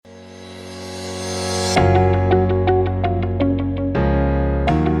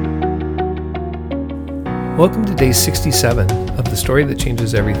Welcome to day 67 of The Story That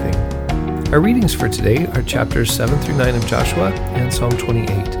Changes Everything. Our readings for today are chapters 7 through 9 of Joshua and Psalm 28.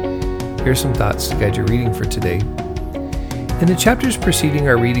 Here are some thoughts to guide your reading for today. In the chapters preceding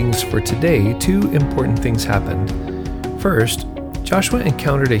our readings for today, two important things happened. First, Joshua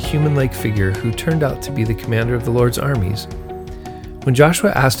encountered a human-like figure who turned out to be the commander of the Lord's armies. When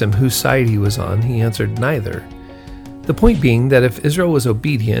Joshua asked him whose side he was on, he answered neither. The point being that if Israel was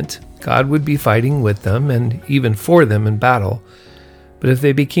obedient, God would be fighting with them and even for them in battle. But if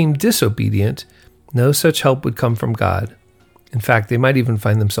they became disobedient, no such help would come from God. In fact, they might even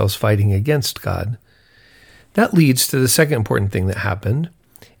find themselves fighting against God. That leads to the second important thing that happened.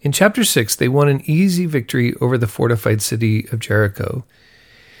 In chapter 6, they won an easy victory over the fortified city of Jericho.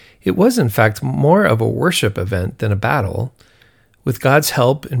 It was, in fact, more of a worship event than a battle. With God's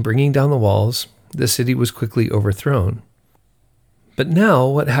help in bringing down the walls, the city was quickly overthrown. But now,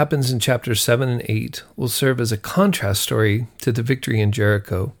 what happens in chapters 7 and 8 will serve as a contrast story to the victory in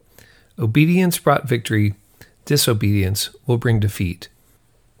Jericho. Obedience brought victory, disobedience will bring defeat.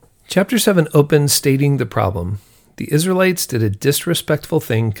 Chapter 7 opens stating the problem. The Israelites did a disrespectful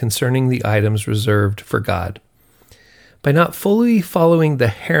thing concerning the items reserved for God. By not fully following the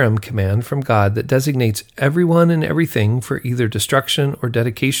harem command from God that designates everyone and everything for either destruction or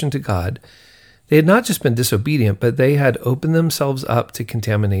dedication to God, they had not just been disobedient, but they had opened themselves up to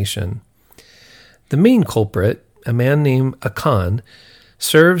contamination. The main culprit, a man named Achan,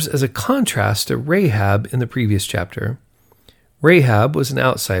 serves as a contrast to Rahab in the previous chapter. Rahab was an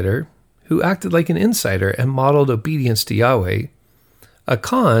outsider who acted like an insider and modeled obedience to Yahweh.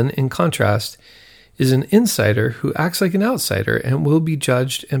 Achan, in contrast, is an insider who acts like an outsider and will be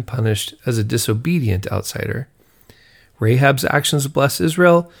judged and punished as a disobedient outsider. Rahab's actions bless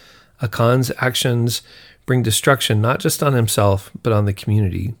Israel. Achan's actions bring destruction not just on himself, but on the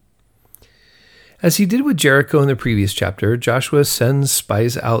community. As he did with Jericho in the previous chapter, Joshua sends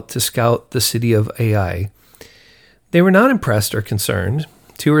spies out to scout the city of Ai. They were not impressed or concerned.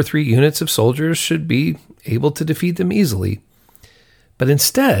 2 or 3 units of soldiers should be able to defeat them easily. But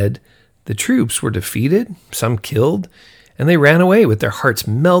instead, the troops were defeated, some killed, and they ran away with their hearts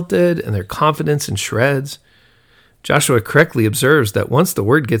melted and their confidence in shreds. Joshua correctly observes that once the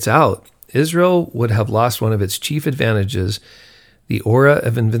word gets out, Israel would have lost one of its chief advantages, the aura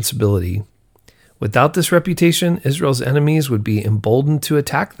of invincibility. Without this reputation, Israel's enemies would be emboldened to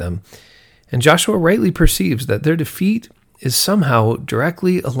attack them, and Joshua rightly perceives that their defeat is somehow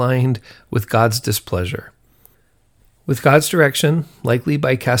directly aligned with God's displeasure. With God's direction, likely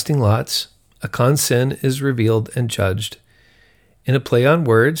by casting lots, Achan's sin is revealed and judged. In a play on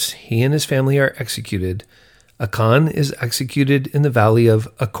words, he and his family are executed. Achan is executed in the valley of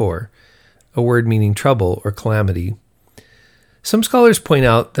Achor, a word meaning trouble or calamity. Some scholars point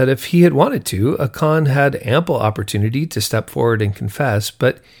out that if he had wanted to, Achan had ample opportunity to step forward and confess,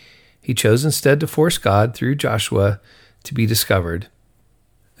 but he chose instead to force God through Joshua to be discovered.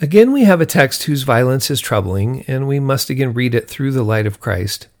 Again, we have a text whose violence is troubling, and we must again read it through the light of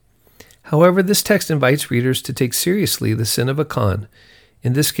Christ. However, this text invites readers to take seriously the sin of Achan,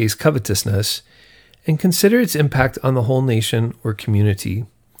 in this case covetousness, and consider its impact on the whole nation or community.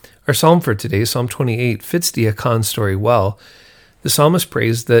 Our psalm for today, Psalm 28, fits the Achan story well. The psalmist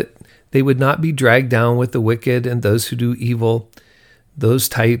prays that they would not be dragged down with the wicked and those who do evil, those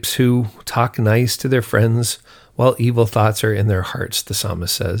types who talk nice to their friends while evil thoughts are in their hearts, the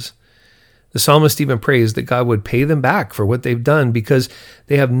psalmist says. The psalmist even prays that God would pay them back for what they've done because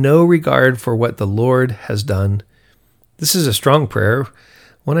they have no regard for what the Lord has done. This is a strong prayer,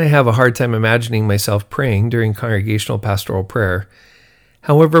 one I have a hard time imagining myself praying during congregational pastoral prayer.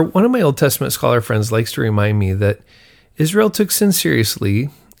 However, one of my Old Testament scholar friends likes to remind me that Israel took sin seriously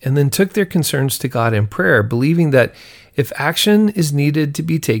and then took their concerns to God in prayer, believing that if action is needed to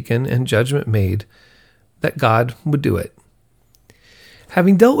be taken and judgment made, that God would do it.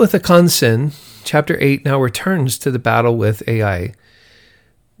 Having dealt with Achan's sin, chapter 8 now returns to the battle with Ai.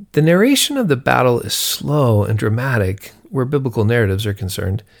 The narration of the battle is slow and dramatic where biblical narratives are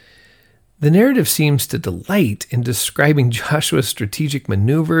concerned. The narrative seems to delight in describing Joshua's strategic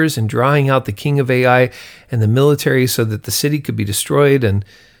maneuvers and drawing out the king of Ai and the military so that the city could be destroyed and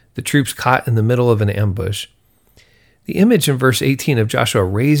the troops caught in the middle of an ambush. The image in verse 18 of Joshua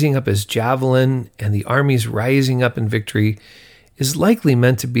raising up his javelin and the armies rising up in victory is likely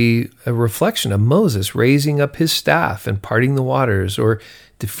meant to be a reflection of Moses raising up his staff and parting the waters or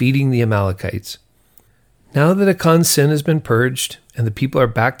defeating the Amalekites. Now that Achan's sin has been purged and the people are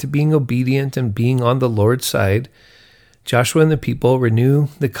back to being obedient and being on the Lord's side, Joshua and the people renew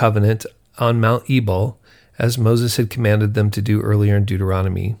the covenant on Mount Ebal as Moses had commanded them to do earlier in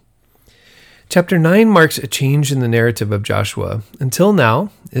Deuteronomy. Chapter 9 marks a change in the narrative of Joshua. Until now,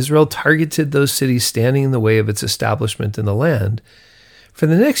 Israel targeted those cities standing in the way of its establishment in the land. For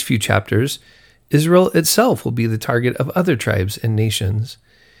the next few chapters, Israel itself will be the target of other tribes and nations.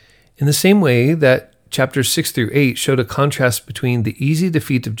 In the same way that chapters 6 through 8 showed a contrast between the easy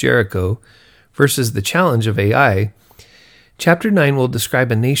defeat of Jericho versus the challenge of Ai, chapter 9 will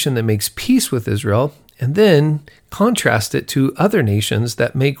describe a nation that makes peace with Israel and then contrast it to other nations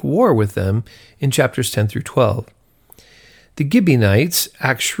that make war with them in chapters 10 through 12. The Gibeonites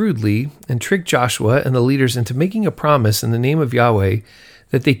act shrewdly and trick Joshua and the leaders into making a promise in the name of Yahweh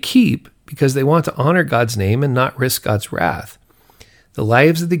that they keep because they want to honor God's name and not risk God's wrath. The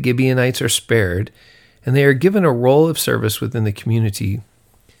lives of the Gibeonites are spared, and they are given a role of service within the community.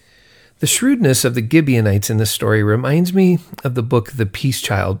 The shrewdness of the Gibeonites in this story reminds me of the book The Peace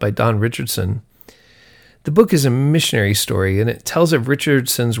Child by Don Richardson. The book is a missionary story, and it tells of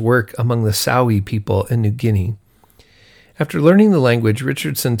Richardson's work among the Sawi people in New Guinea. After learning the language,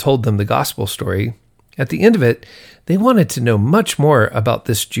 Richardson told them the gospel story. At the end of it, they wanted to know much more about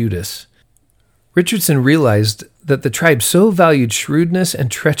this Judas. Richardson realized that the tribe so valued shrewdness and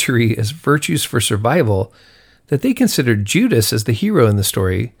treachery as virtues for survival that they considered Judas as the hero in the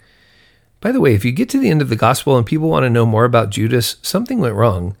story. By the way, if you get to the end of the gospel and people want to know more about Judas, something went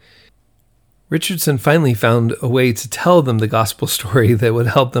wrong. Richardson finally found a way to tell them the gospel story that would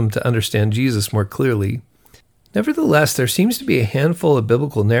help them to understand Jesus more clearly. Nevertheless, there seems to be a handful of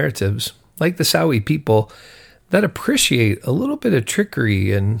biblical narratives, like the Sawi people, that appreciate a little bit of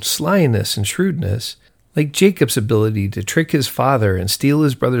trickery and slyness and shrewdness, like Jacob's ability to trick his father and steal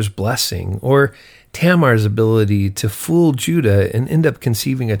his brother's blessing, or Tamar's ability to fool Judah and end up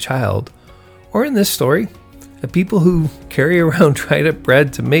conceiving a child, or in this story, a people who carry around dried up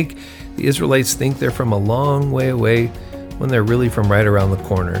bread to make the Israelites think they're from a long way away when they're really from right around the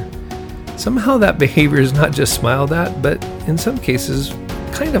corner. Somehow that behavior is not just smiled at, but in some cases,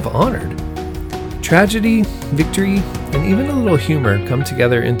 kind of honored. Tragedy, victory, and even a little humor come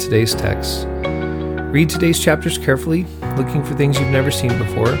together in today's text. Read today's chapters carefully, looking for things you've never seen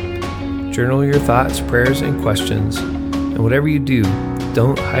before. Journal your thoughts, prayers, and questions. And whatever you do,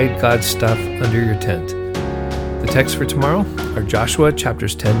 don't hide God's stuff under your tent. The texts for tomorrow are Joshua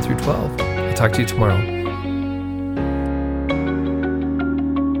chapters 10 through 12. I'll talk to you tomorrow.